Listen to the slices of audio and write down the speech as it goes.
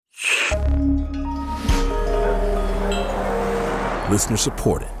Listener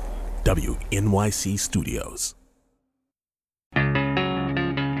supported. WNYC Studios.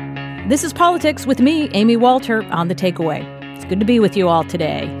 This is Politics with me, Amy Walter, on The Takeaway. It's good to be with you all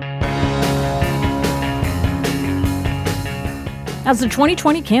today. As the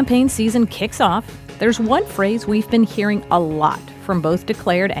 2020 campaign season kicks off, there's one phrase we've been hearing a lot from both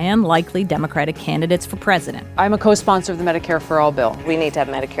declared and likely Democratic candidates for president. I'm a co-sponsor of the Medicare for All bill. We need to have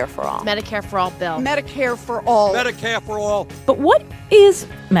Medicare for all. Medicare for all bill. Medicare for all. Medicare for all. But what is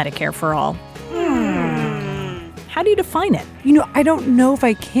Medicare for all? How do you define it? I don't know if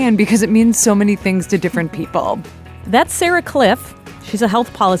I can because it means so many things to different people. That's Sarah Cliff. She's a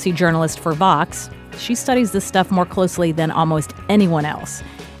health policy journalist for Vox. She studies this stuff more closely than almost anyone else.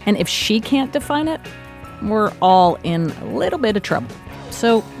 And if she can't define it, we're all in a little bit of trouble.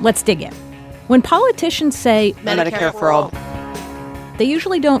 So let's dig in. When politicians say Medicare for all, they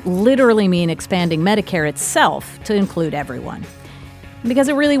usually don't literally mean expanding Medicare itself to include everyone, because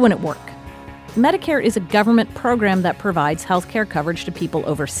it really wouldn't work. Medicare is a government program that provides health care coverage to people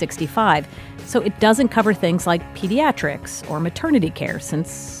over 65, so it doesn't cover things like pediatrics or maternity care, since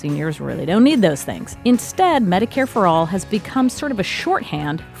seniors really don't need those things. Instead, Medicare for All has become sort of a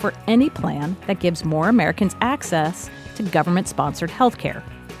shorthand for any plan that gives more Americans access to government-sponsored health care.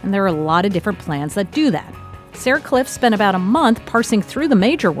 And there are a lot of different plans that do that. Sarah Cliff spent about a month parsing through the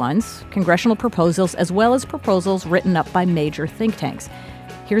major ones, congressional proposals, as well as proposals written up by major think tanks.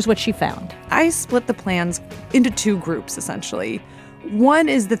 Here's what she found. I split the plans into two groups, essentially. One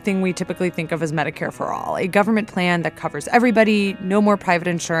is the thing we typically think of as Medicare for All, a government plan that covers everybody, no more private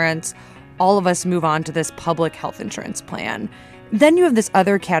insurance. All of us move on to this public health insurance plan. Then you have this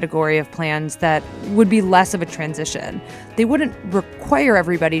other category of plans that would be less of a transition. They wouldn't require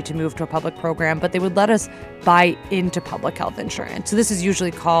everybody to move to a public program, but they would let us buy into public health insurance. So this is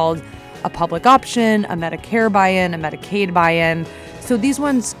usually called a public option, a Medicare buy-in, a Medicaid buy-in. So these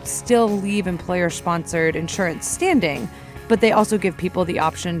ones still leave employer-sponsored insurance standing, but they also give people the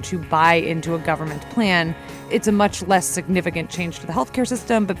option to buy into a government plan. It's a much less significant change to the healthcare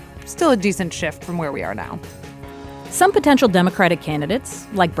system, but still a decent shift from where we are now. Some potential Democratic candidates,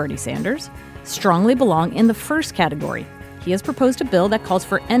 like Bernie Sanders, strongly belong in the first category. He has proposed a bill that calls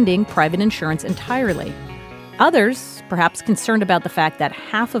for ending private insurance entirely. Others, perhaps concerned about the fact that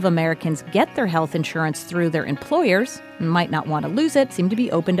half of Americans get their health insurance through their employers and might not want to lose it, seem to be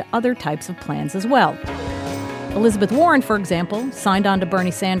open to other types of plans as well. Elizabeth Warren, for example, signed on to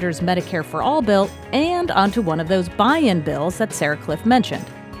Bernie Sanders' Medicare for All bill and onto one of those buy-in bills that Sarah Cliff mentioned.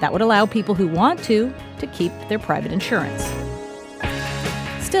 That would allow people who want to keep their private insurance.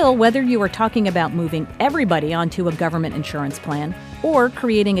 Still, whether you are talking about moving everybody onto a government insurance plan or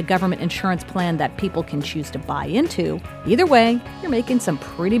creating a government insurance plan that people can choose to buy into, either way, you're making some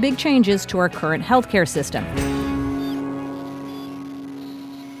pretty big changes to our current healthcare system.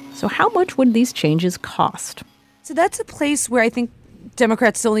 So how much would these changes cost? So that's a place where I think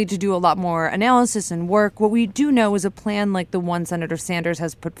Democrats still need to do a lot more analysis and work. What we do know is a plan like the one Senator Sanders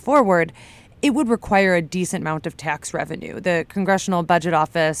has put forward, it would require a decent amount of tax revenue. The Congressional Budget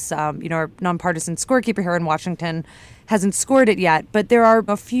Office, our nonpartisan scorekeeper here in Washington, hasn't scored it yet, but there are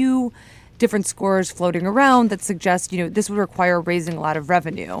a few different scores floating around that suggest, this would require raising a lot of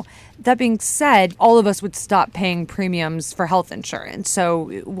revenue. That being said, all of us would stop paying premiums for health insurance. So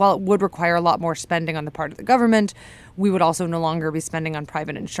while it would require a lot more spending on the part of the government, we would also no longer be spending on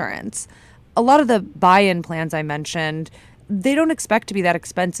private insurance. A lot of the buy-in plans I mentioned, they don't expect to be that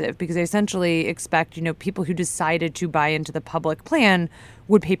expensive because they essentially expect, people who decided to buy into the public plan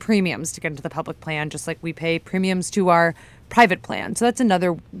would pay premiums to get into the public plan, just like we pay premiums to our private plan. So that's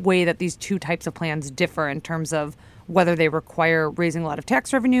another way that these two types of plans differ in terms of whether they require raising a lot of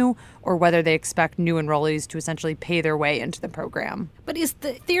tax revenue or whether they expect new enrollees to essentially pay their way into the program. But is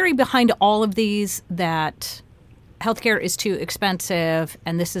the theory behind all of these that healthcare is too expensive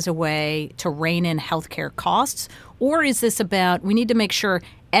and this is a way to rein in healthcare costs? Or is this about we need to make sure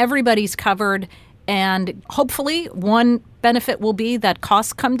everybody's covered and hopefully one benefit will be that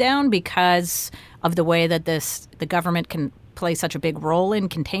costs come down because of the way that the government can play such a big role in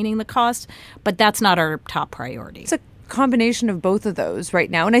containing the cost, but that's not our top priority. It's a combination of both of those right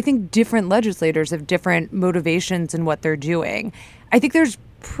now, and I think different legislators have different motivations in what they're doing. I think there's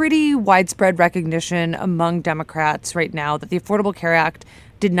pretty widespread recognition among Democrats right now that the Affordable Care Act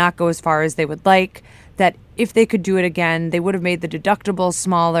did not go as far as they would like, that if they could do it again, they would have made the deductible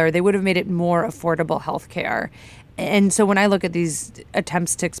smaller, they would have made it more affordable health care. And so when I look at these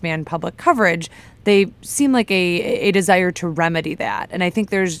attempts to expand public coverage, they seem like a desire to remedy that. And I think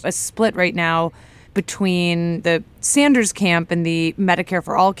there's a split right now between the Sanders camp and the Medicare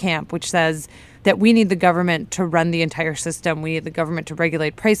for All camp, which says that we need the government to run the entire system. We need the government to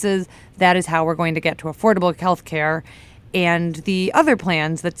regulate prices. That is how we're going to get to affordable health care. And the other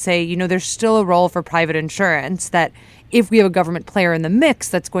plans that say, there's still a role for private insurance, that if we have a government player in the mix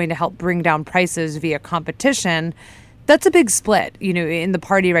that's going to help bring down prices via competition, that's a big split, in the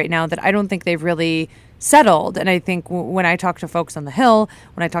party right now that I don't think they've really settled. And I think when I talk to folks on the Hill,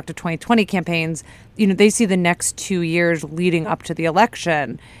 when I talk to 2020 campaigns, they see the next 2 years leading up to the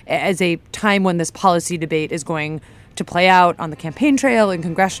election as a time when this policy debate is going to play out on the campaign trail and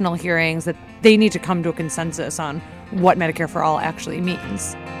congressional hearings, that they need to come to a consensus on what Medicare for All actually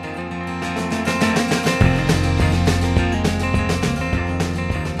means.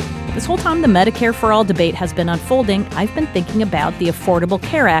 This whole time the Medicare for All debate has been unfolding, I've been thinking about the Affordable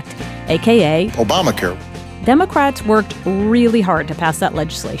Care Act, a.k.a. Obamacare. Democrats worked really hard to pass that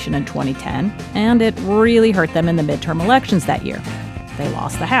legislation in 2010, and it really hurt them in the midterm elections that year. They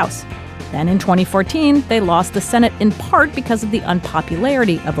lost the House. Then in 2014, they lost the Senate in part because of the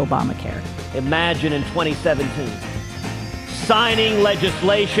unpopularity of Obamacare. Imagine in 2017, signing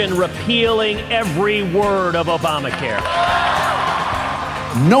legislation repealing every word of Obamacare.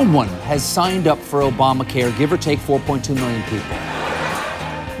 No one has signed up for Obamacare, give or take 4.2 million people.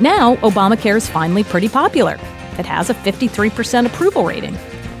 Now, Obamacare is finally pretty popular. It has a 53% approval rating.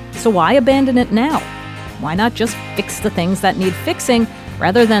 So why abandon it now? Why not just fix the things that need fixing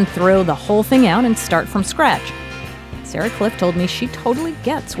rather than throw the whole thing out and start from scratch? Sarah Cliff told me she totally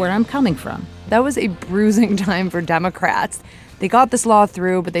gets where I'm coming from. That was a bruising time for Democrats. They got this law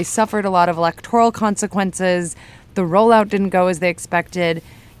through, but they suffered a lot of electoral consequences. The rollout didn't go as they expected.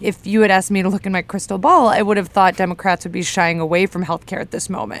 If you had asked me to look in my crystal ball, I would have thought Democrats would be shying away from healthcare at this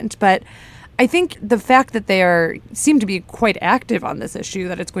moment. But I think the fact that they seem to be quite active on this issue,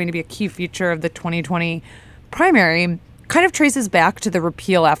 that it's going to be a key feature of the 2020 primary, kind of traces back to the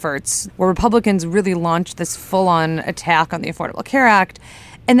repeal efforts, where Republicans really launched this full-on attack on the Affordable Care Act.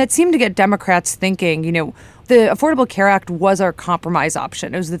 And that seemed to get Democrats thinking, the Affordable Care Act was our compromise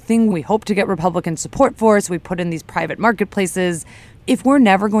option. It was the thing we hoped to get Republican support for, so we put in these private marketplaces. If we're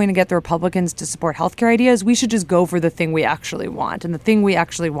never going to get the Republicans to support healthcare ideas, we should just go for the thing we actually want. And the thing we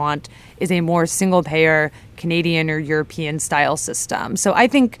actually want is a more single-payer Canadian or European-style system. So I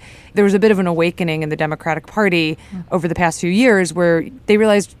think there was a bit of an awakening in the Democratic Party over the past few years where they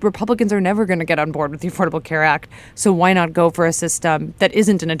realized Republicans are never going to get on board with the Affordable Care Act. So why not go for a system that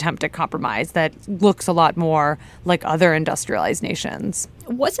isn't an attempt at compromise, that looks a lot more like other industrialized nations?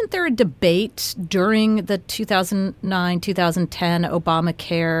 Wasn't there a debate during the 2009-2010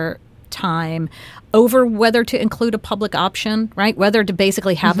 Obamacare time over whether to include a public option, right? Whether to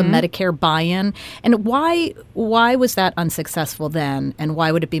basically have a Medicare buy-in. And why was that unsuccessful then, and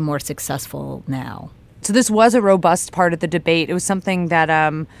why would it be more successful now? So this was a robust part of the debate. It was something that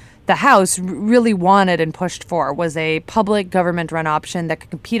the House really wanted and pushed for, was a public government-run option that could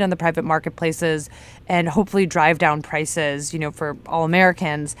compete on the private marketplaces and hopefully drive down prices, for all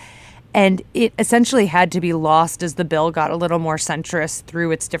Americans. And it essentially had to be lost as the bill got a little more centrist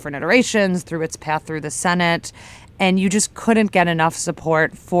through its different iterations, through its path through the Senate. And you just couldn't get enough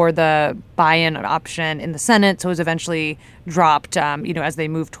support for the buy-in option in the Senate. So it was eventually dropped, as they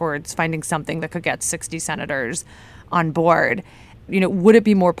moved towards finding something that could get 60 senators on board. Would it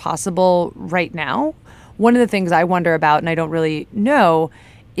be more possible right now? One of the things I wonder about, and I don't really know,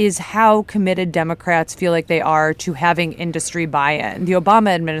 is how committed Democrats feel like they are to having industry buy-in. The Obama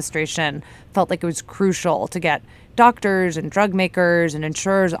administration felt like it was crucial to get doctors and drug makers and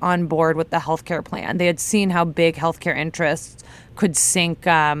insurers on board with the healthcare plan. They had seen how big healthcare interests could sink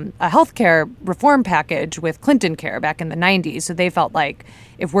a healthcare reform package with Clinton Care back in the 90s. So they felt like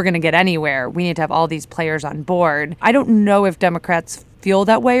if we're going to get anywhere, we need to have all these players on board. I don't know if Democrats feel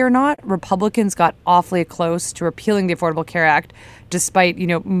that way or not. Republicans got awfully close to repealing the Affordable Care Act, despite,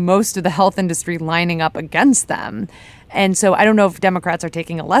 most of the health industry lining up against them. And so I don't know if Democrats are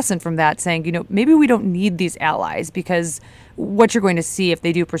taking a lesson from that, saying, maybe we don't need these allies, because what you're going to see if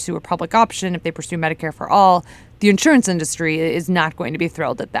they do pursue a public option, if they pursue Medicare for all, the insurance industry is not going to be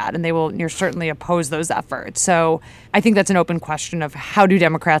thrilled at that, and they will certainly oppose those efforts. So I think that's an open question of how do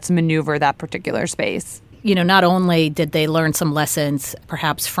Democrats maneuver that particular space. Not only did they learn some lessons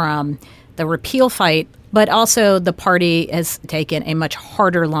perhaps from the repeal fight, but also the party has taken a much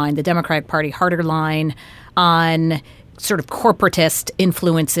harder line, the Democratic Party, harder line on sort of corporatist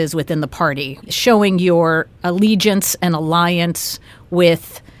influences within the party, showing your allegiance and alliance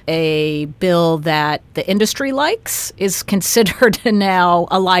with a bill that the industry likes is considered now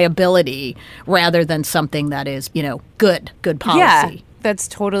a liability rather than something that is, good policy. Yeah. That's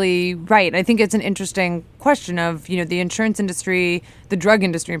totally right. I think it's an interesting question of, the insurance industry, the drug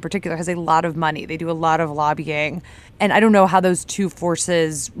industry in particular, has a lot of money. They do a lot of lobbying. And I don't know how those two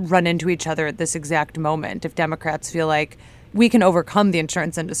forces run into each other at this exact moment. If Democrats feel like we can overcome the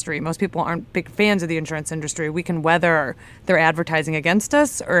insurance industry. Most people aren't big fans of the insurance industry. We can weather their advertising against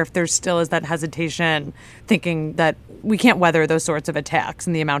us, or if there still is that hesitation, thinking that we can't weather those sorts of attacks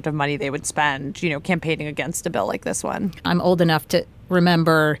and the amount of money they would spend, campaigning against a bill like this one. I'm old enough to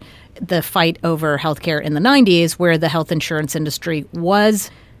remember the fight over healthcare in the 90s, where the health insurance industry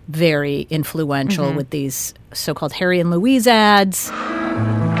was very influential with these so-called Harry and Louise ads.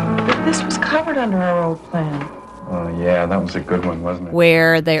 But this was covered under our old plan. Oh, yeah, that was a good one, wasn't it?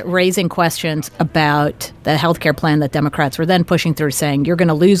 Where they're raising questions about the health care plan that Democrats were then pushing through, saying, you're going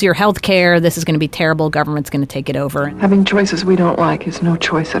to lose your health care, this is going to be terrible, government's going to take it over. Having choices we don't like is no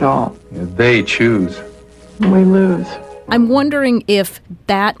choice at all. Yeah, they choose. We lose. I'm wondering if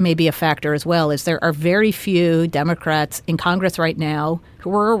that may be a factor as well, as there are very few Democrats in Congress right now who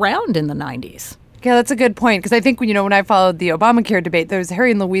were around in the 90s. Yeah, that's a good point, because I think, when I followed the Obamacare debate, those Harry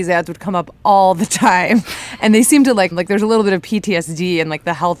and Louise ads would come up all the time. And they seem to like there's a little bit of PTSD in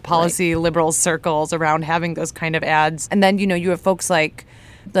the health policy liberal circles around having those kind of ads. And then, you have folks like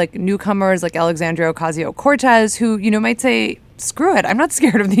newcomers like Alexandria Ocasio-Cortez who, might say, screw it, I'm not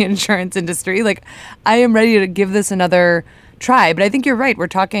scared of the insurance industry. I am ready to give this another try. But I think you're right. We're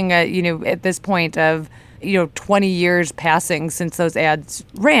talking, at this point of 20 years passing since those ads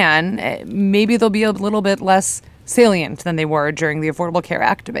ran, maybe they'll be a little bit less salient than they were during the Affordable Care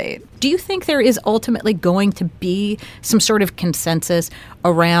Act debate. Do you think there is ultimately going to be some sort of consensus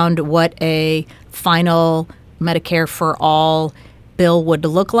around what a final Medicare for all bill would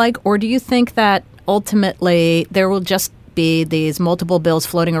look like? Or do you think that ultimately there will just be these multiple bills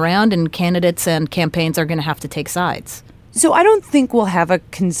floating around and candidates and campaigns are going to have to take sides? So I don't think we'll have a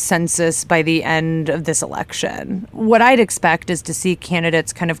consensus by the end of this election. What I'd expect is to see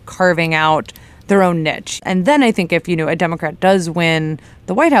candidates kind of carving out their own niche. And then I think if, a Democrat does win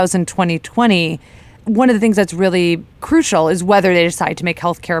the White House in 2020, one of the things that's really crucial is whether they decide to make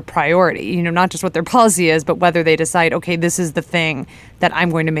healthcare a priority, not just what their policy is, but whether they decide, okay, this is the thing that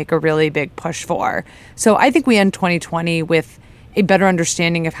I'm going to make a really big push for. So I think we end 2020 with a better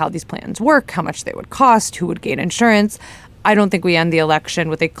understanding of how these plans work, how much they would cost, who would gain insurance. I don't think we end the election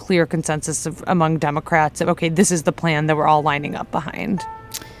with a clear consensus among Democrats of, okay, this is the plan that we're all lining up behind.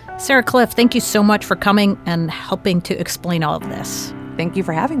 Sarah Cliff, thank you so much for coming and helping to explain all of this. Thank you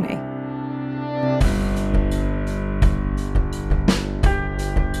for having me.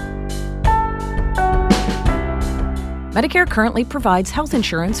 Medicare currently provides health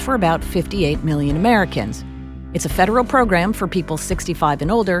insurance for about 58 million Americans. It's a federal program for people 65 and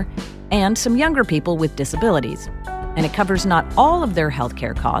older and some younger people with disabilities. And it covers not all of their health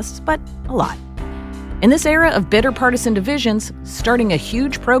care costs, but a lot. In this era of bitter partisan divisions, starting a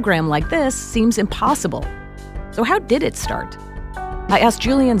huge program like this seems impossible. So how did it start? I asked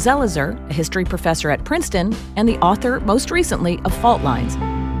Julian Zelizer, a history professor at Princeton and the author, most recently, of Fault Lines.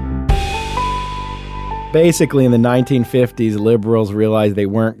 Basically, in the 1950s, liberals realized they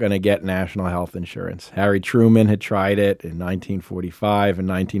weren't going to get national health insurance. Harry Truman had tried it in 1945 and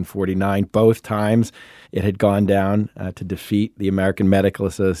 1949. Both times it had gone down to defeat the American Medical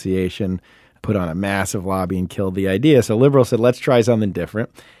Association, put on a massive lobby and killed the idea. So liberals said, let's try something different.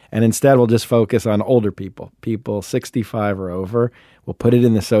 And instead, we'll just focus on older people, people 65 or over. We'll put it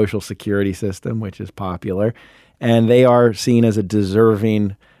in the Social Security system, which is popular. And they are seen as a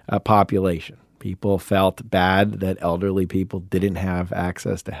deserving population. People felt bad that elderly people didn't have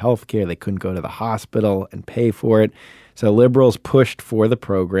access to health care. They couldn't go to the hospital and pay for it. So liberals pushed for the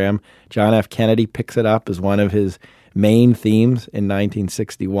program. John F. Kennedy picks it up as one of his main themes in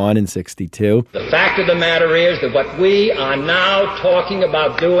 1961 and 62. The fact of the matter is that what we are now talking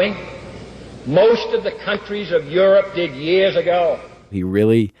about doing, most of the countries of Europe did years ago. He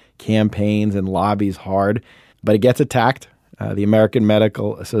really campaigns and lobbies hard, but it gets attacked. The American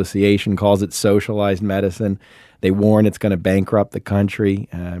Medical Association calls it socialized medicine. They warn it's going to bankrupt the country,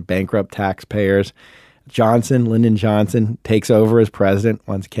 bankrupt taxpayers. Lyndon Johnson, takes over as president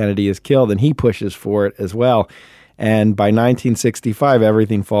once Kennedy is killed, and he pushes for it as well. And by 1965,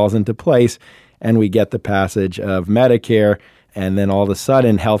 everything falls into place, and we get the passage of Medicare, and then all of a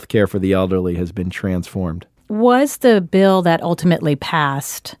sudden, health care for the elderly has been transformed. Was the bill that ultimately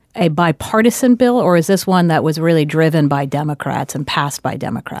passed a bipartisan bill, or is this one that was really driven by Democrats and passed by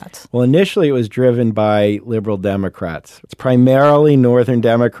Democrats? Well, initially it was driven by liberal Democrats. It's primarily Northern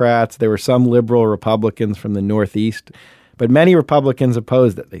Democrats. There were some liberal Republicans from the Northeast, But many Republicans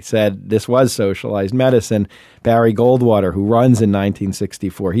opposed it. They said this was socialized medicine. Barry Goldwater, who runs in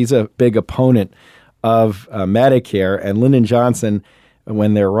 1964, he's a big opponent of Medicare. And Lyndon Johnson,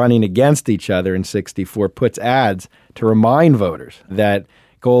 when they're running against each other in 64, puts ads to remind voters that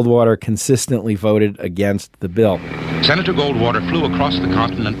Goldwater consistently voted against the bill. Senator Goldwater flew across the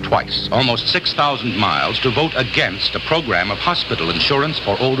continent twice, almost 6,000 miles, to vote against a program of hospital insurance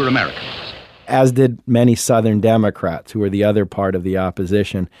for older Americans. As did many Southern Democrats, who were the other part of the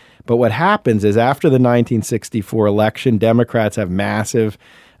opposition. But what happens is after the 1964 election, Democrats have massive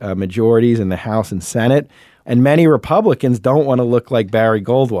majorities in the House and Senate, and many Republicans don't want to look like Barry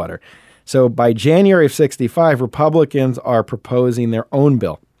Goldwater. So by January of 65, Republicans are proposing their own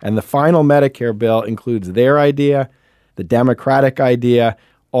bill. And the final Medicare bill includes their idea, the Democratic idea,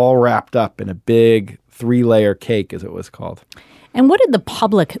 all wrapped up in a big 3-layer cake, as it was called. And what did the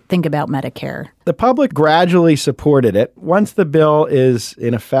public think about Medicare? The public gradually supported it. Once the bill is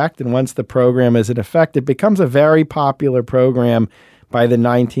in effect and once the program is in effect, it becomes a very popular program by the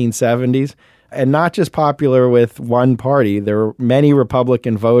 1970s. And not just popular with one party. There were many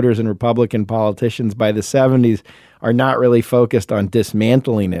Republican voters and Republican politicians by the 70s are not really focused on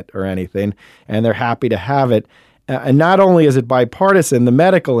dismantling it or anything, and they're happy to have it. And not only is it bipartisan, the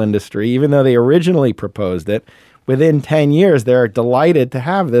medical industry, even though they originally proposed it, within 10 years, they're delighted to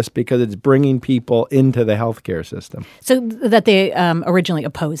have this because it's bringing people into the healthcare system. So that they originally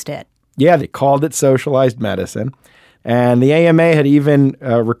opposed it. Yeah, they called it socialized medicine. And the AMA had even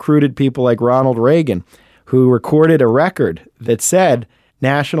recruited people like Ronald Reagan, who recorded a record that said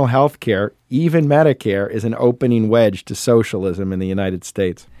national health care, even Medicare, is an opening wedge to socialism in the United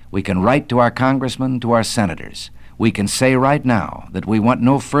States. We can write to our congressmen, to our senators. We can say right now that we want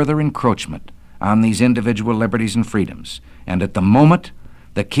no further encroachment on these individual liberties and freedoms. And at the moment,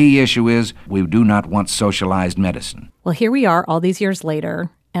 the key issue is we do not want socialized medicine. Well, here we are all these years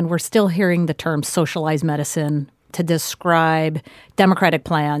later, and we're still hearing the term socialized medicine to describe Democratic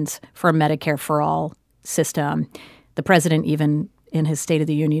plans for a Medicare for all system. The president, even in his State of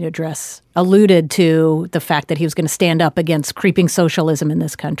the Union address, alluded to the fact that he was going to stand up against creeping socialism in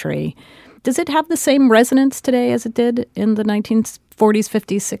this country. Does it have the same resonance today as it did in the 1940s,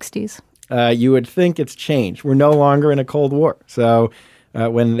 50s, 60s? You would think it's changed. We're no longer in a Cold War. So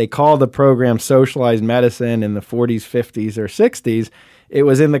when they called the program socialized medicine in the 40s, 50s, or 60s, it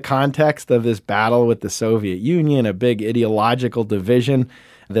was in the context of this battle with the Soviet Union, a big ideological division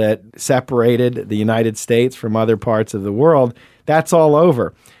that separated the United States from other parts of the world. That's all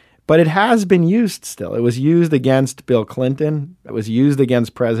over. But it has been used still. It was used against Bill Clinton. It was used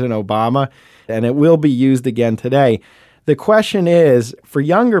against President Obama, and it will be used again today. The question is, for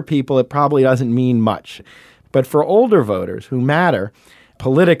younger people, it probably doesn't mean much. But for older voters who matter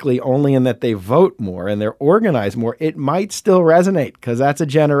politically only in that they vote more and they're organized more, it might still resonate because that's a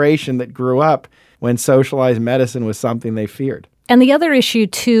generation that grew up when socialized medicine was something they feared. And the other issue,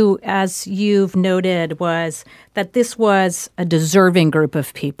 too, as you've noted, was that this was a deserving group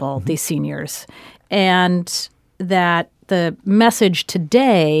of people, these seniors, and that the message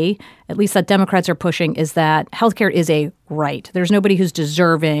today, at least that Democrats are pushing, is that healthcare is a right. There's nobody who's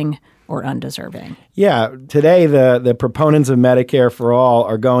deserving or undeserving. Yeah, today the proponents of Medicare for All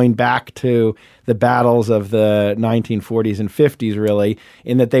are going back to the battles of the 1940s and 50s, really,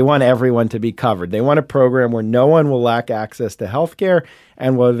 in that they want everyone to be covered. They want a program where no one will lack access to health care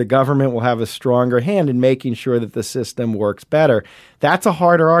and where the government will have a stronger hand in making sure that the system works better. That's a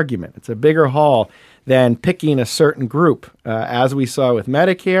harder argument. It's a bigger haul than picking a certain group, as we saw with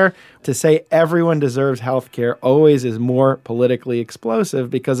Medicare. To say everyone deserves health care always is more politically explosive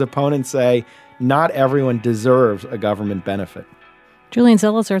because opponents say not everyone deserves a government benefit. Julian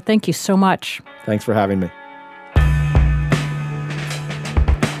Zelizer, thank you so much. Thanks for having me.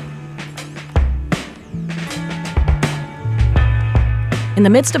 In the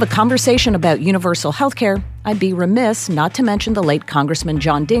midst of a conversation about universal health care, I'd be remiss not to mention the late Congressman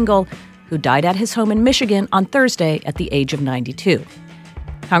John Dingell, who died at his home in Michigan on Thursday at the age of 92.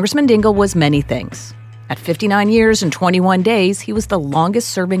 Congressman Dingell was many things. At 59 years and 21 days, he was the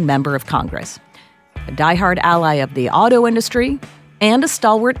longest-serving member of Congress, a diehard ally of the auto industry, and a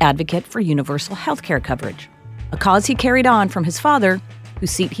stalwart advocate for universal health care coverage, a cause he carried on from his father,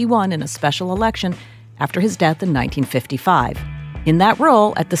 whose seat he won in a special election after his death in 1955. In that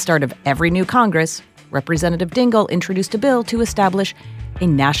role, at the start of every new Congress, Representative Dingell introduced a bill to establish a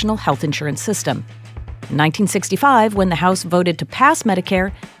national health insurance system. In 1965, when the House voted to pass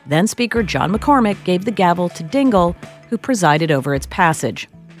Medicare, then-Speaker John McCormick gave the gavel to Dingell, who presided over its passage.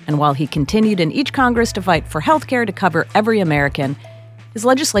 And while he continued in each Congress to fight for health care to cover every American, his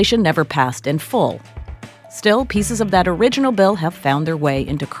legislation never passed in full. Still, pieces of that original bill have found their way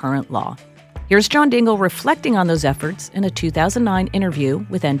into current law. Here's John Dingell reflecting on those efforts in a 2009 interview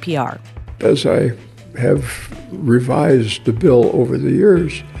with NPR. As I have revised the bill over the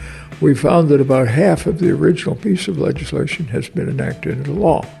years, we found that about half of the original piece of legislation has been enacted into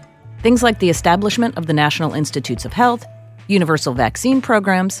law. Things like the establishment of the National Institutes of Health, universal vaccine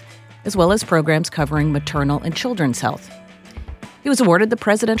programs, as well as programs covering maternal and children's health. He was awarded the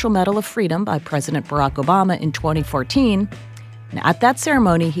Presidential Medal of Freedom by President Barack Obama in 2014. And at that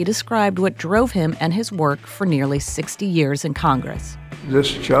ceremony, he described what drove him and his work for nearly 60 years in Congress.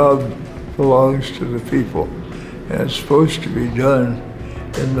 This job belongs to the people, and it's supposed to be done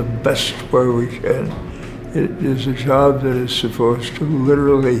in the best way we can. It is a job that is supposed to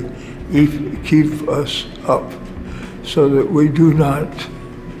literally keep us up so that we do not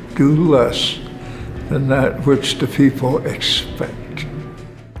do less than that which the people expect.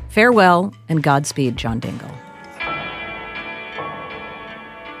 Farewell and Godspeed, John Dingell.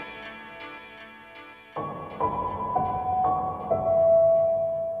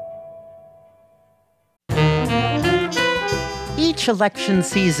 Each election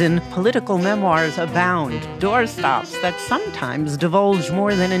season, political memoirs abound, doorstops that sometimes divulge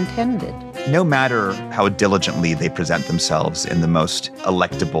more than intended. No matter how diligently they present themselves in the most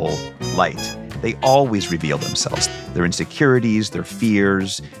electable light, they always reveal themselves, their insecurities, their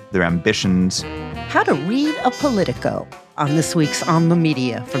fears, their ambitions. How to read a Politico on this week's On the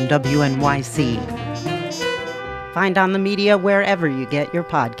Media from WNYC. Find On the Media wherever you get your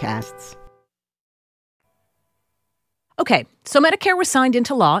podcasts. Okay, so Medicare was signed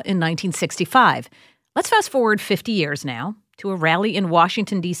into law in 1965. Let's fast forward 50 years now to a rally in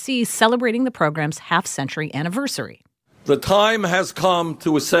Washington, D.C. celebrating the program's half-century anniversary. The time has come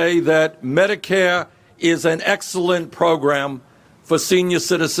to say that Medicare is an excellent program for senior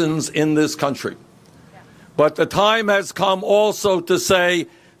citizens in this country. But the time has come also to say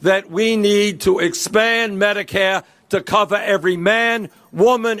that we need to expand Medicare to cover every man,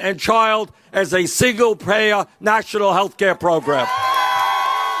 woman, and child as a single-payer national health care program.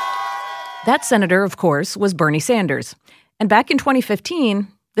 That senator, of course, was Bernie Sanders. And back in 2015,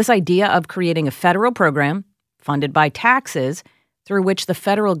 this idea of creating a federal program funded by taxes through which the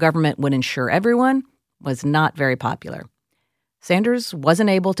federal government would insure everyone was not very popular. Sanders wasn't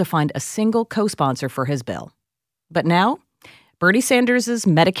able to find a single co-sponsor for his bill. But now, Bernie Sanders'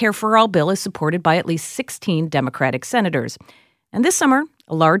 Medicare for All bill is supported by at least 16 Democratic senators. And this summer,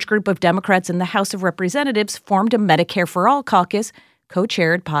 a large group of Democrats in the House of Representatives formed a Medicare for All caucus,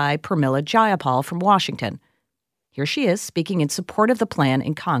 co-chaired by Pramila Jayapal from Washington. Here she is speaking in support of the plan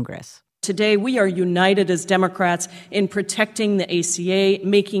in Congress. Today, we are united as Democrats in protecting the ACA,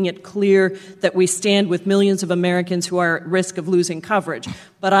 making it clear that we stand with millions of Americans who are at risk of losing coverage.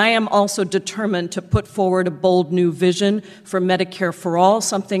 But I am also determined to put forward a bold new vision for Medicare for All,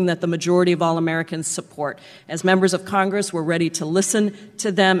 something that the majority of all Americans support. As members of Congress, we're ready to listen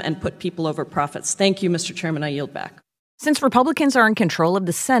to them and put people over profits. Thank you, Mr. Chairman. I yield back. Since Republicans are in control of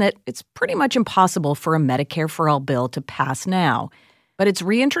the Senate, it's pretty much impossible for a Medicare for All bill to pass now. But its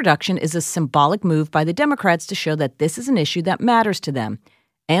reintroduction is a symbolic move by the Democrats to show that this is an issue that matters to them,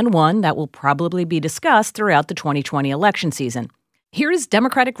 and one that will probably be discussed throughout the 2020 election season. Here is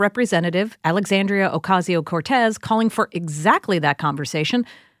Democratic Representative Alexandria Ocasio-Cortez calling for exactly that conversation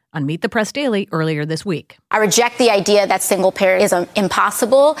on Meet the Press Daily earlier this week. I reject the idea that single payer is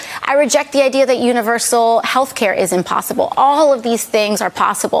impossible. I reject the idea that universal health care is impossible. All of these things are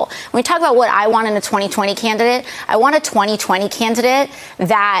possible. When we talk about what I want in a 2020 candidate, I want a 2020 candidate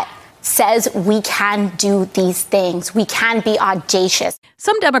that says we can do these things. We can be audacious.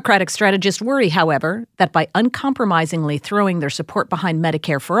 Some Democratic strategists worry, however, that by uncompromisingly throwing their support behind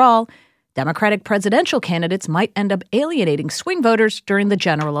Medicare for All, Democratic presidential candidates might end up alienating swing voters during the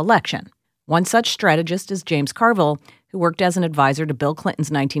general election. One such strategist is James Carville, who worked as an advisor to Bill Clinton's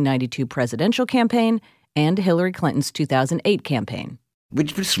 1992 presidential campaign and Hillary Clinton's 2008 campaign. We're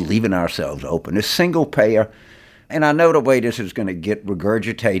just leaving ourselves open. It's single payer, and I know the way this is going to get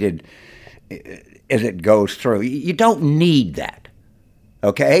regurgitated as it goes through. You don't need that.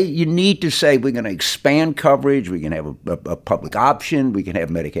 Okay, you need to say we're going to expand coverage. We can have a public option. We can have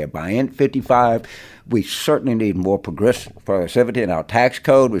Medicare buy-in 55. We certainly need more progressivity in our tax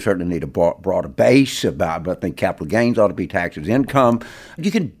code. We certainly need a broader base about, I think capital gains ought to be taxed as income.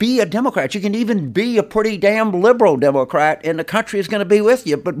 You can be a Democrat. You can even be a pretty damn liberal Democrat, and the country is going to be with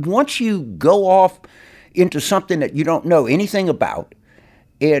you. But once you go off into something that you don't know anything about,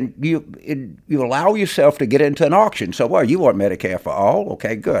 and you allow yourself to get into an auction. So, well, you want Medicare for all?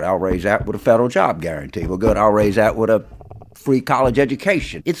 Okay, good. I'll raise that with a federal job guarantee. Well, good. I'll raise that with a free college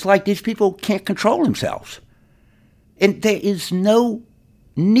education. It's like these people can't control themselves. And there is no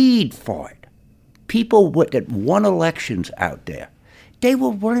need for it. People that won elections out there, they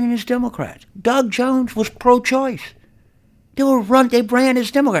were running as Democrats. Doug Jones was pro-choice. They ran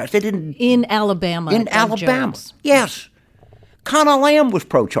as Democrats. They didn't. In Alabama. In Doug Alabama. Jones. Yes. Connor Lamb was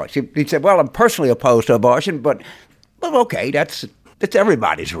pro-choice. He said, well, I'm personally opposed to abortion, but okay, that's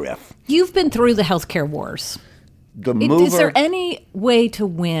everybody's riff. You've been through the healthcare wars. Is there any way to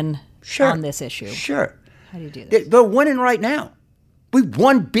win on this issue? Sure. How do you do this? They're winning right now. We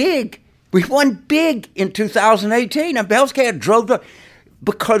won big. We won big in 2018. And healthcare drove the...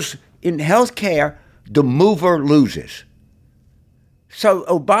 Because in healthcare, the mover loses. So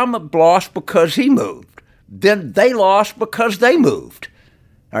Obama lost because he moved. Then they lost because they moved.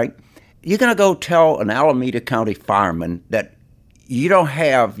 All right? You're going to go tell an Alameda County fireman that you don't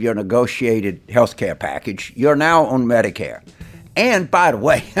have your negotiated health care package. You're now on Medicare. And, by the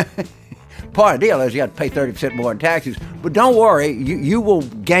way, part of the deal is you got to pay 30% more in taxes. But don't worry, you will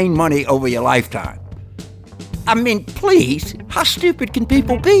gain money over your lifetime. I mean, please, how stupid can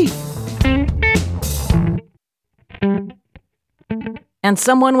people be? And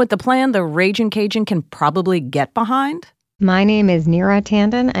someone with the plan the Ragin' Cajun can probably get behind? My name is Neera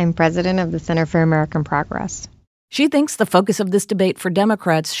Tandon. I'm president of the Center for American Progress. She thinks the focus of this debate for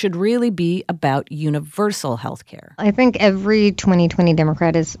Democrats should really be about universal health care. I think every 2020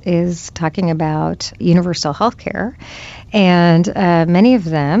 Democrat is talking about universal health care. And many of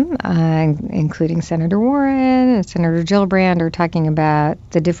them, including Senator Warren and Senator Gillibrand, are talking about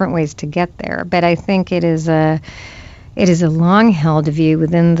the different ways to get there. But I think it is a long-held view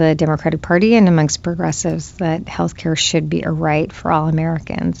within the Democratic Party and amongst progressives that health care should be a right for all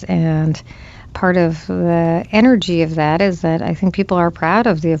Americans. And part of the energy of that is that I think people are proud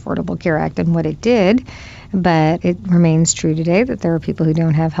of the Affordable Care Act and what it did, but it remains true today that there are people who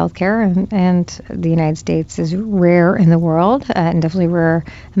don't have health care, and the United States is rare in the world, and definitely rare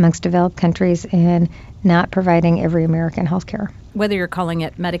amongst developed countries in not providing every American health care. Whether you're calling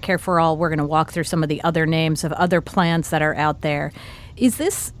it Medicare for All, we're going to walk through some of the other names of other plans that are out there. Is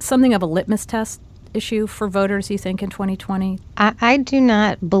this something of a litmus test issue for voters, you think, in 2020? I do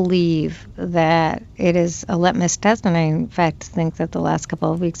not believe that it is a litmus test, and I, in fact, think that the last couple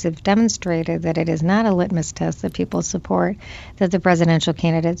of weeks have demonstrated that it is not a litmus test that people support, that the presidential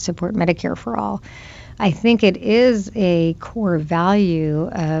candidates support Medicare for all. I think it is a core value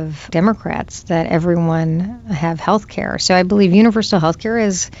of Democrats that everyone have health care. So I believe universal health care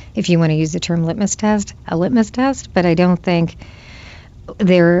is, if you want to use the term litmus test, a litmus test, but I don't think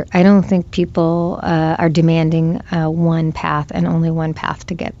people are demanding one path and only one path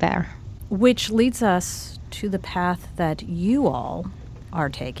to get there. Which leads us to the path that you all are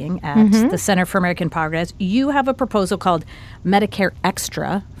taking at the Center for American Progress. You have a proposal called Medicare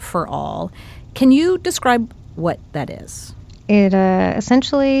Extra for All. Can you describe what that is? It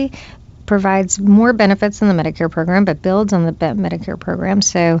essentially provides more benefits than the Medicare program, but builds on the Medicare program.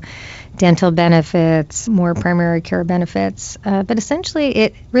 So dental benefits, more primary care benefits. But essentially,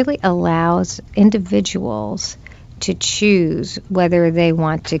 it really allows individuals to choose whether they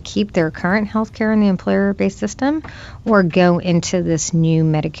want to keep their current health care in the employer-based system or go into this new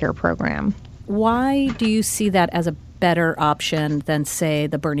Medicare program. Why do you see that as a better option than, say,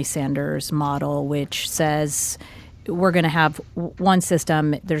 the Bernie Sanders model, which says we're going to have one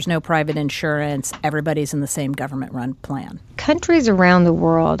system, there's no private insurance, everybody's in the same government-run plan? Countries around the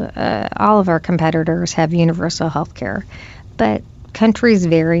world, all of our competitors have universal health care, but countries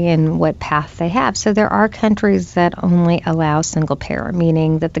vary in what path they have. So there are countries that only allow single payer,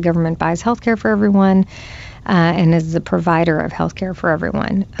 meaning that the government buys health care for everyone and is the provider of health care for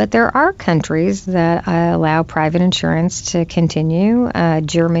everyone. But there are countries that allow private insurance to continue.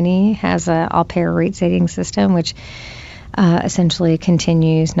 Germany has an all-payer rate-setting system, which essentially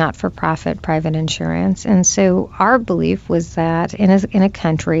continues not-for-profit private insurance. And so our belief was that in a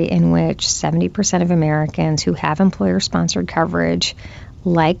country in which 70% of Americans who have employer-sponsored coverage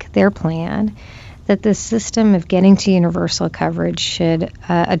like their plan, that the system of getting to universal coverage should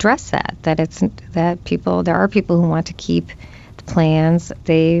address that. There are people who want to keep the plans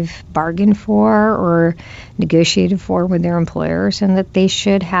they've bargained for or negotiated for with their employers, and that they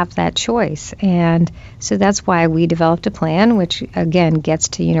should have that choice. And so that's why we developed a plan which, again, gets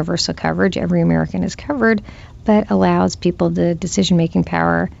to universal coverage. Every American is covered, but allows people the decision-making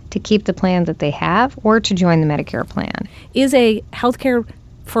power to keep the plan that they have or to join the Medicare plan. Is a healthcare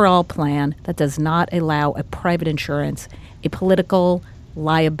for all plan that does not allow a private insurance a political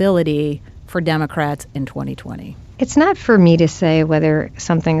liability for Democrats in 2020? It's not for me to say whether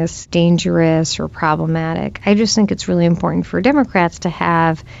something is dangerous or problematic. I just think it's really important for Democrats to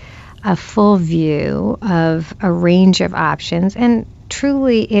have a full view of a range of options. And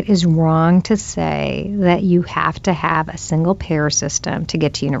truly, it is wrong to say that you have to have a single payer system to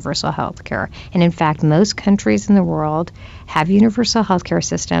get to universal health care. And in fact, most countries in the world have universal health care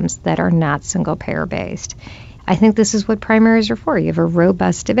systems that are not single payer based. I think this is what primaries are for. You have a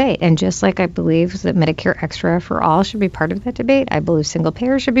robust debate. And just like I believe that Medicare Extra for all should be part of that debate, I believe single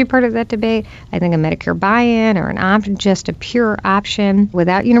payer should be part of that debate. I think a Medicare buy-in or an option, just a pure option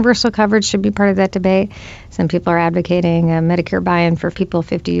without universal coverage should be part of that debate. Some people are advocating a Medicare buy-in for people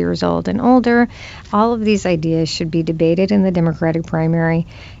 50 years old and older. All of these ideas should be debated in the Democratic primary.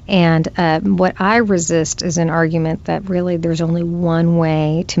 And what I resist is an argument that really there's only one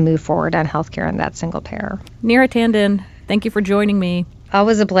way to move forward on health care, and that's single payer. Neera Tanden, thank you for joining me.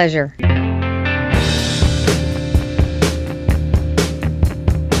 Always a pleasure.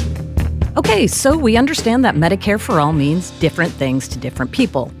 Okay, so we understand that Medicare for All means different things to different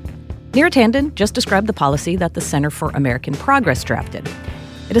people. Neera Tanden just described the policy that the Center for American Progress drafted.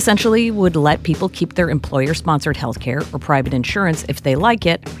 It essentially would let people keep their employer-sponsored health care or private insurance if they like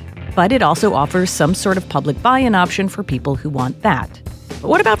it, but it also offers some sort of public buy-in option for people who want that. But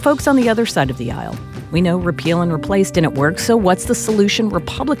what about folks on the other side of the aisle? We know repeal and replace didn't work, so what's the solution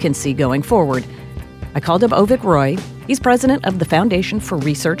Republicans see going forward? I called up Avik Roy. He's president of the Foundation for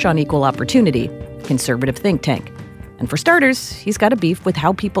Research on Equal Opportunity, a conservative think tank. And for starters, he's got a beef with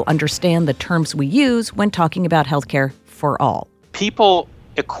how people understand the terms we use when talking about health care for all. People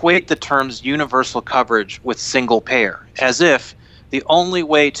equate the terms universal coverage with single payer, as if the only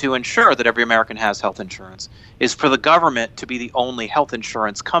way to ensure that every American has health insurance is for the government to be the only health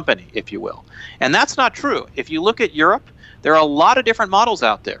insurance company, if you will. And that's not true. If you look at Europe, there are a lot of different models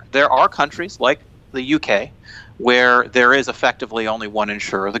out there. There are countries like the UK where there is effectively only one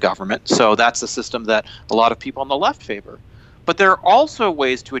insurer, the government. So that's a system that a lot of people on the left favor. But there are also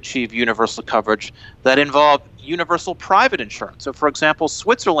ways to achieve universal coverage that involve universal private insurance. So, for example,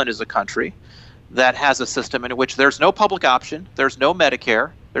 Switzerland is a country that has a system in which there's no public option, there's no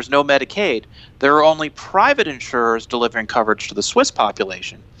Medicare, there's no Medicaid. There are only private insurers delivering coverage to the Swiss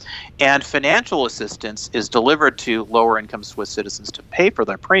population. And financial assistance is delivered to lower-income Swiss citizens to pay for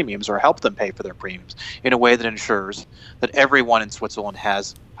their premiums or help them pay for their premiums in a way that ensures that everyone in Switzerland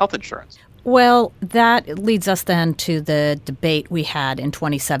has health insurance. Well, that leads us then to the debate we had in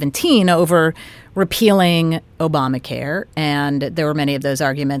 2017 over repealing Obamacare. And there were many of those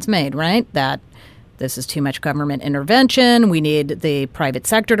arguments made, right? That this is too much government intervention. We need the private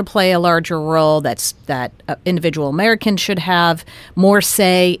sector to play a larger role. That individual Americans should have more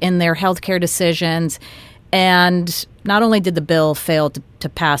say in their healthcare decisions. And not only did the bill fail to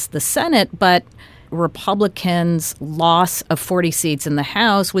pass the Senate, but Republicans' loss of 40 seats in the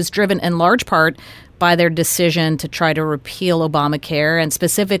House was driven in large part by their decision to try to repeal Obamacare, and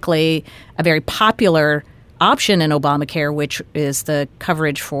specifically a very popular option in Obamacare, which is the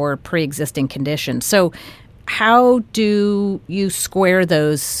coverage for pre-existing conditions. So how do you square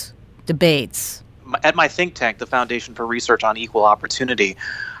those debates? At my think tank, the Foundation for Research on Equal Opportunity,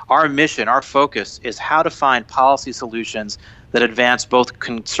 our mission, our focus is how to find policy solutions that advance both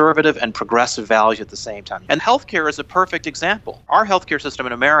conservative and progressive values at the same time. And healthcare is a perfect example. Our healthcare system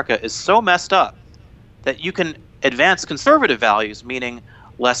in America is so messed up that you can advance conservative values, meaning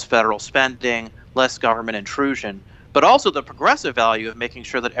less federal spending, less government intrusion, but also the progressive value of making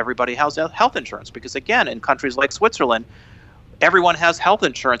sure that everybody has health insurance. Because again, in countries like Switzerland, everyone has health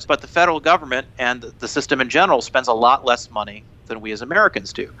insurance, but the federal government and the system in general spends a lot less money than we as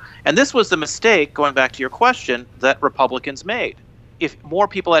Americans do. And this was the mistake, going back to your question, that Republicans made. If more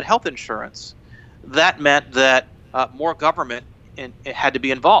people had health insurance, that meant that more government had to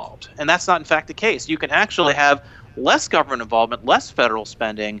be involved. And that's not, in fact, the case. You can actually have less government involvement, less federal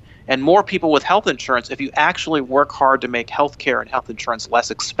spending, and more people with health insurance if you actually work hard to make health care and health insurance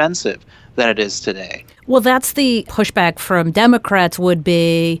less expensive than it is today. Well, that's the pushback from Democrats would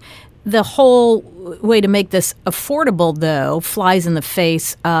be the whole way to make this affordable, though, flies in the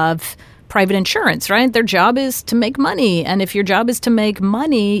face of private insurance, right? Their job is to make money. And if your job is to make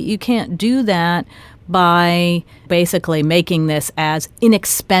money, you can't do that by basically making this as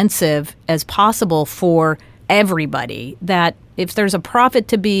inexpensive as possible for everybody. That if there's a profit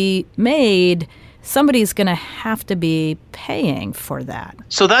to be made, somebody's going to have to be paying for that.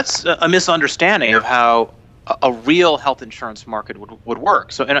 So that's a misunderstanding of how a real health insurance market would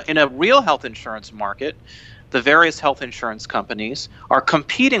work. So in a real health insurance market, the various health insurance companies are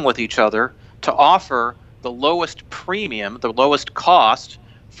competing with each other to offer the lowest premium, the lowest cost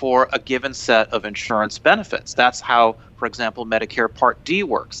for a given set of insurance benefits. That's how, for example, Medicare Part D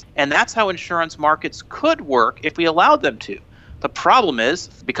works. And that's how insurance markets could work if we allowed them to. The problem is,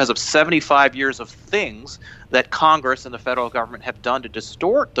 because of 75 years of things that Congress and the federal government have done to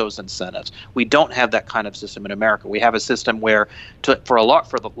distort those incentives, we don't have that kind of system in America. We have a system where, for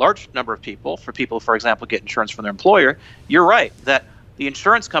the large number of people, for people, for example, get insurance from their employer, you're right, that the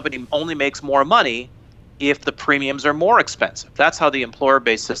insurance company only makes more money if the premiums are more expensive. That's how the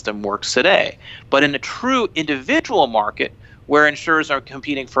employer-based system works today. But in a true individual market, where insurers are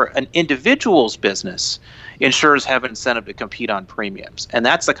competing for an individual's business, insurers have an incentive to compete on premiums. And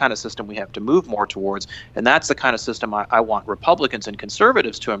that's the kind of system we have to move more towards. And that's the kind of system I want Republicans and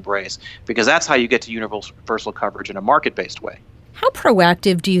conservatives to embrace, because that's how you get to universal coverage in a market-based way. How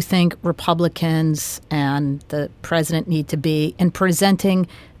proactive do you think Republicans and the president need to be in presenting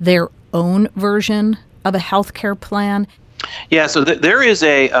their own version of a health care plan? Yeah, so there is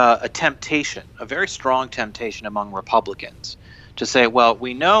a temptation, a very strong temptation among Republicans to say, well,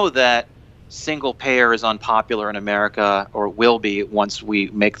 we know that single payer is unpopular in America, or will be once we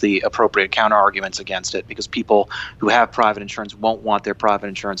make the appropriate counter arguments against it, because people who have private insurance won't want their private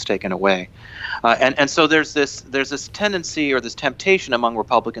insurance taken away. And so there's this tendency or this temptation among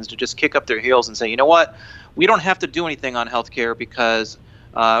Republicans to just kick up their heels and say, you know what, we don't have to do anything on health care because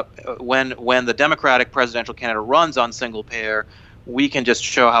when the Democratic presidential candidate runs on single payer, we can just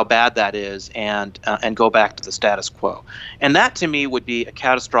show how bad that is and go back to the status quo. And that, to me, would be a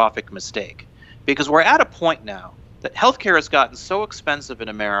catastrophic mistake, because we're at a point now that healthcare has gotten so expensive in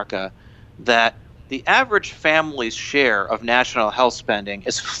America that the average family's share of national health spending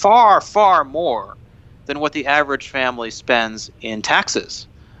is far, far more than what the average family spends in taxes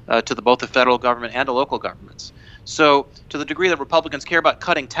to both the federal government and the local governments. So to the degree that Republicans care about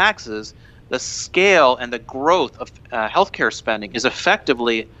cutting taxes, the scale and the growth of healthcare spending is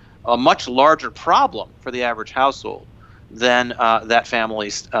effectively a much larger problem for the average household than that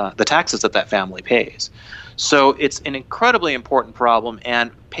family's the taxes that family pays. So it's an incredibly important problem,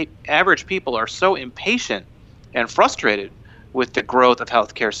 and average people are so impatient and frustrated with the growth of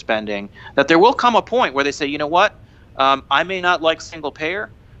healthcare spending that there will come a point where they say, you know what, I may not like single payer,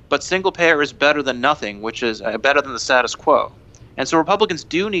 but single payer is better than nothing, which is better than the status quo. And so Republicans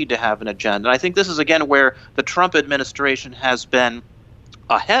do need to have an agenda. And I think this is, again, where the Trump administration has been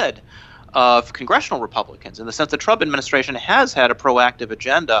ahead of congressional Republicans, in the sense the Trump administration has had a proactive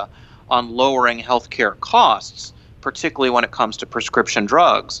agenda on lowering health care costs, particularly when it comes to prescription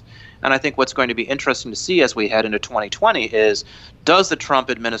drugs. And I think what's going to be interesting to see as we head into 2020 is, does the Trump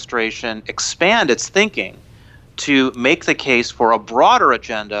administration expand its thinking to make the case for a broader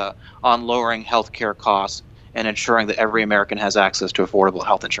agenda on lowering health care costs and ensuring that every American has access to affordable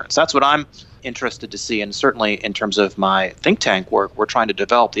health insurance? That's what I'm interested to see, and certainly in terms of my think tank work, we're trying to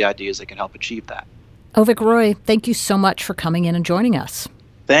develop the ideas that can help achieve that. Avik Roy, thank you so much for coming in and joining us.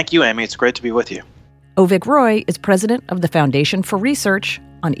 Thank you, Amy. It's great to be with you. Avik Roy is president of the Foundation for Research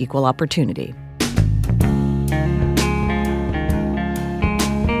on Equal Opportunity.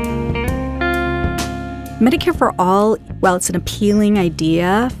 Medicare for All, while it's an appealing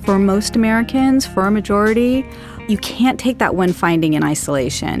idea for most Americans, for a majority, you can't take that one finding in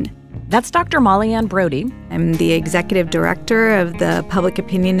isolation. That's Dr. Molly Ann Brody. I'm the executive director of the Public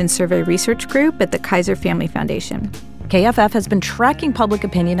Opinion and Survey Research Group at the Kaiser Family Foundation. KFF has been tracking public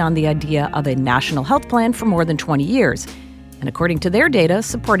opinion on the idea of a national health plan for more than 20 years. And according to their data,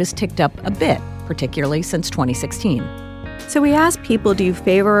 support has ticked up a bit, particularly since 2016. So we asked people, do you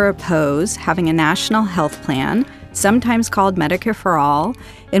favor or oppose having a national health plan, sometimes called Medicare for All,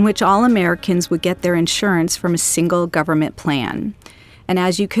 in which all Americans would get their insurance from a single government plan? And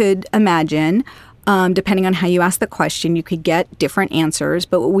as you could imagine, depending on how you ask the question, you could get different answers.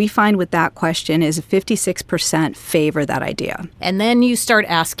 But what we find with that question is 56% favor that idea. And then you start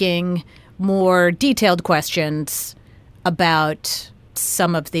asking more detailed questions about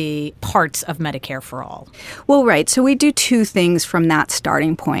some of the parts of Medicare for All. Well, right. So we do two things from that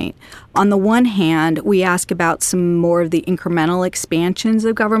starting point. On the one hand, we ask about some more of the incremental expansions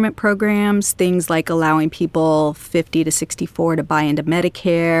of government programs, things like allowing people 50 to 64 to buy into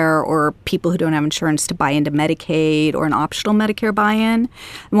Medicare, or people who don't have insurance to buy into Medicaid, or an optional Medicare buy-in. And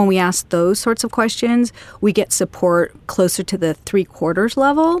when we ask those sorts of questions, we get support closer to the 3/4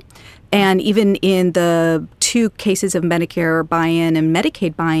 level. And even in the two cases of Medicare buy-in and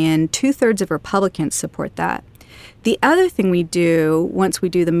Medicaid buy-in, 2/3 of Republicans support that. The other thing we do, once we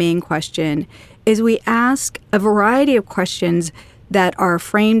do the main question, is we ask a variety of questions that are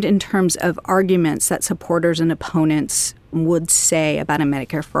framed in terms of arguments that supporters and opponents would say about a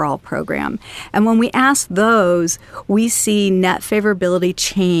Medicare for All program. And when we ask those, we see net favorability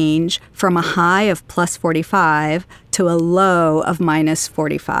change from a high of plus 45 to a low of minus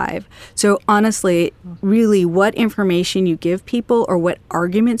 45. So honestly, really what information you give people or what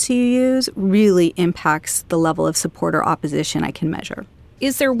arguments you use really impacts the level of support or opposition I can measure.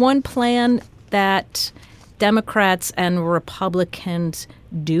 Is there one plan that Democrats and Republicans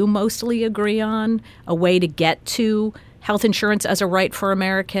do mostly agree on, a way to get to health insurance as a right for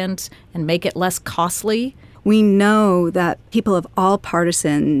Americans and make it less costly? We know that people of all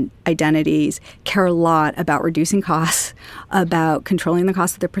partisan identities care a lot about reducing costs, about controlling the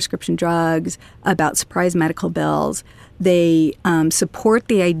cost of their prescription drugs, about surprise medical bills. They support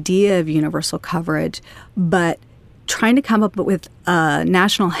the idea of universal coverage, but trying to come up with a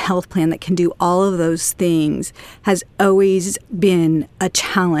national health plan that can do all of those things has always been a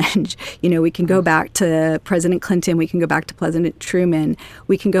challenge. You know, we can go back to President Clinton, we can go back to President Truman,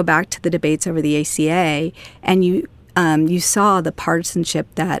 we can go back to the debates over the ACA, and you saw the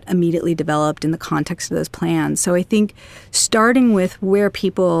partisanship that immediately developed in the context of those plans. So I think starting with where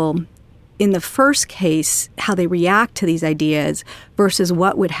people in the first case, how they react to these ideas versus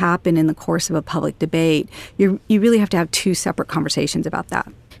what would happen in the course of a public debate, you really have to have two separate conversations about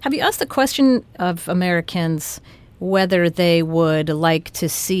that. Have you asked the question of Americans whether they would like to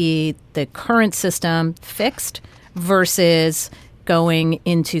see the current system fixed versus going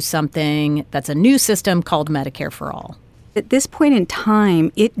into something that's a new system called Medicare for All? At this point in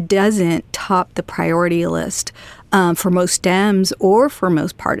time, it doesn't top the priority list for most Dems or for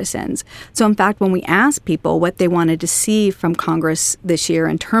most partisans. So in fact, when we asked people what they wanted to see from Congress this year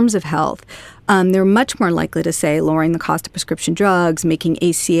in terms of health, they're much more likely to say lowering the cost of prescription drugs, making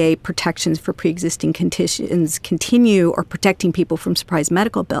ACA protections for pre-existing conditions continue, or protecting people from surprise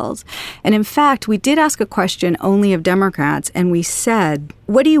medical bills. And in fact, we did ask a question only of Democrats, and we said,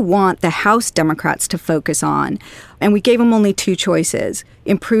 what do you want the House Democrats to focus on? And we gave them only two choices: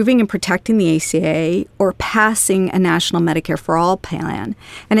 improving and protecting the ACA or passing a national Medicare for All plan.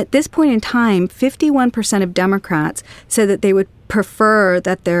 And at this point in time, 51% of Democrats said that they would prefer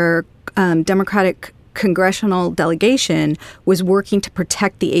that their Democratic congressional delegation was working to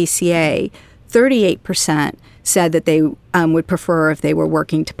protect the ACA. 38% said that they would prefer if they were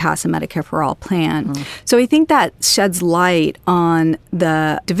working to pass a Medicare for All plan. So I think that sheds light on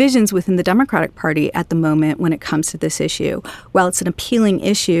the divisions within the Democratic Party at the moment when it comes to this issue. While it's an appealing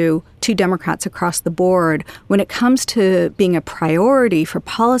issue to Democrats across the board, when it comes to being a priority for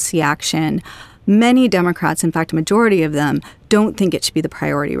policy action, many Democrats, in fact, a majority of them, don't think it should be the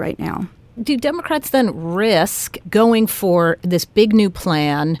priority right now. Do Democrats then risk going for this big new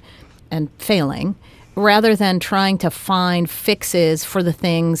plan and failing, rather than trying to find fixes for the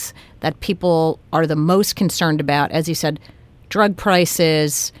things that people are the most concerned about, as you said, drug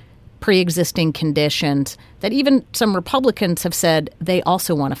prices, pre-existing conditions, that even some Republicans have said they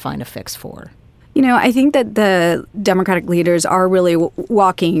also want to find a fix for? You know, I think that the Democratic leaders are really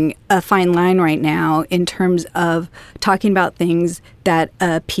walking a fine line right now in terms of talking about things that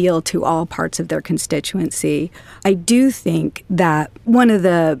appeal to all parts of their constituency. I do think that one of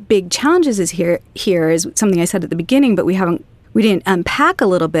the big challenges is here is something I said at the beginning, but we didn't unpack a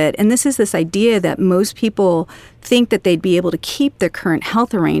little bit. And this is this idea that most people think that they'd be able to keep their current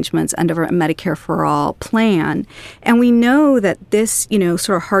health arrangements under a Medicare for All plan. And we know that this,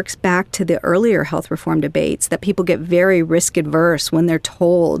 sort of harks back to the earlier health reform debates, that people get very risk adverse when they're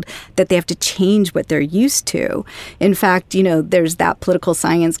told that they have to change what they're used to. In fact, there's that political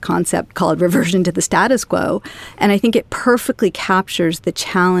science concept called reversion to the status quo. And I think it perfectly captures the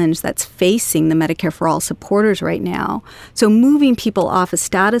challenge that's facing the Medicare for All supporters right now. So moving people off a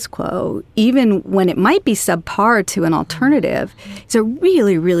status quo, even when it might be subpar to an alternative, is a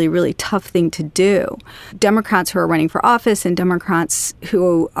really, really, really tough thing to do. Democrats who are running for office and Democrats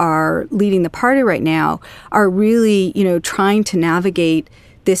who are leading the party right now are really, trying to navigate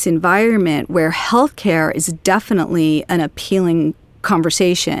this environment where healthcare is definitely an appealing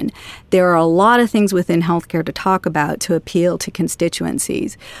conversation. There are a lot of things within healthcare to talk about to appeal to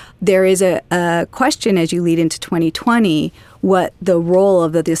constituencies. There is a question as you lead into 2020, what the role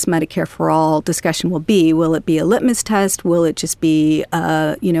of this Medicare for All discussion will be. Will it be a litmus test? Will it just be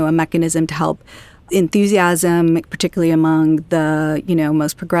a mechanism to help enthusiasm, particularly among the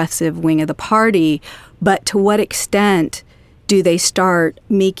most progressive wing of the party? But to what extent do they start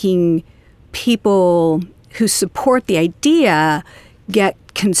making people who support the idea get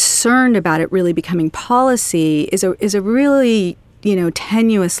concerned about it really becoming policy is a really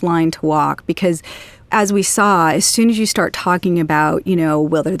tenuous line to walk, because as we saw, as soon as you start talking about,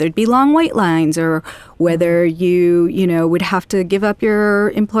 whether there'd be long wait lines or whether you would have to give up your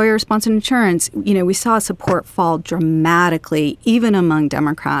employer-sponsored insurance, we saw support fall dramatically, even among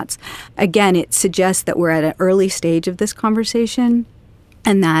Democrats. Again, it suggests that we're at an early stage of this conversation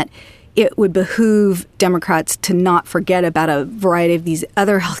and that it would behoove Democrats to not forget about a variety of these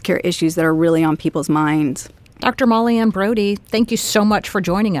other healthcare issues that are really on people's minds. Dr. Molly Ann Brody, thank you so much for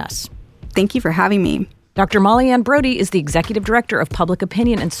joining us. Thank you for having me. Dr. Molly Ann Brody is the Executive Director of Public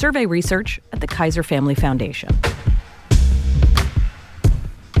Opinion and Survey Research at the Kaiser Family Foundation.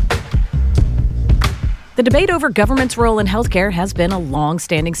 The debate over government's role in healthcare has been a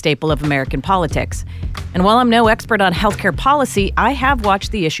long-standing staple of American politics. And while I'm no expert on healthcare policy, I have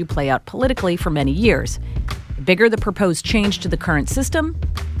watched the issue play out politically for many years. The bigger the proposed change to the current system,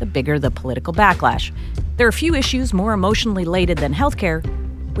 the bigger the political backlash. There are few issues more emotionally laden than healthcare,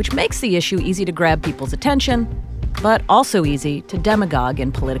 which makes the issue easy to grab people's attention, but also easy to demagogue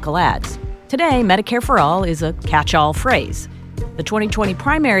in political ads. Today, Medicare for All is a catch-all phrase. The 2020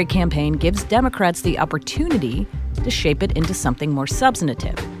 primary campaign gives Democrats the opportunity to shape it into something more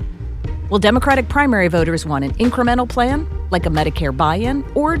substantive. Will Democratic primary voters want an incremental plan, like a Medicare buy-in,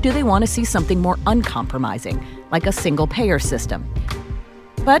 or do they want to see something more uncompromising, like a single-payer system?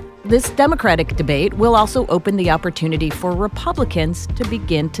 But this Democratic debate will also open the opportunity for Republicans to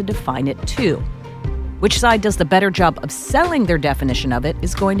begin to define it too. Which side does the better job of selling their definition of it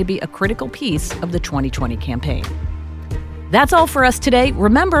is going to be a critical piece of the 2020 campaign. That's all for us today.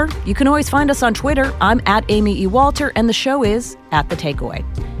 Remember, you can always find us on Twitter. I'm at Amy E. Walter, and the show is at The Takeaway.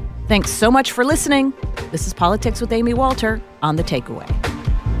 Thanks so much for listening. This is Politics with Amy Walter on The Takeaway.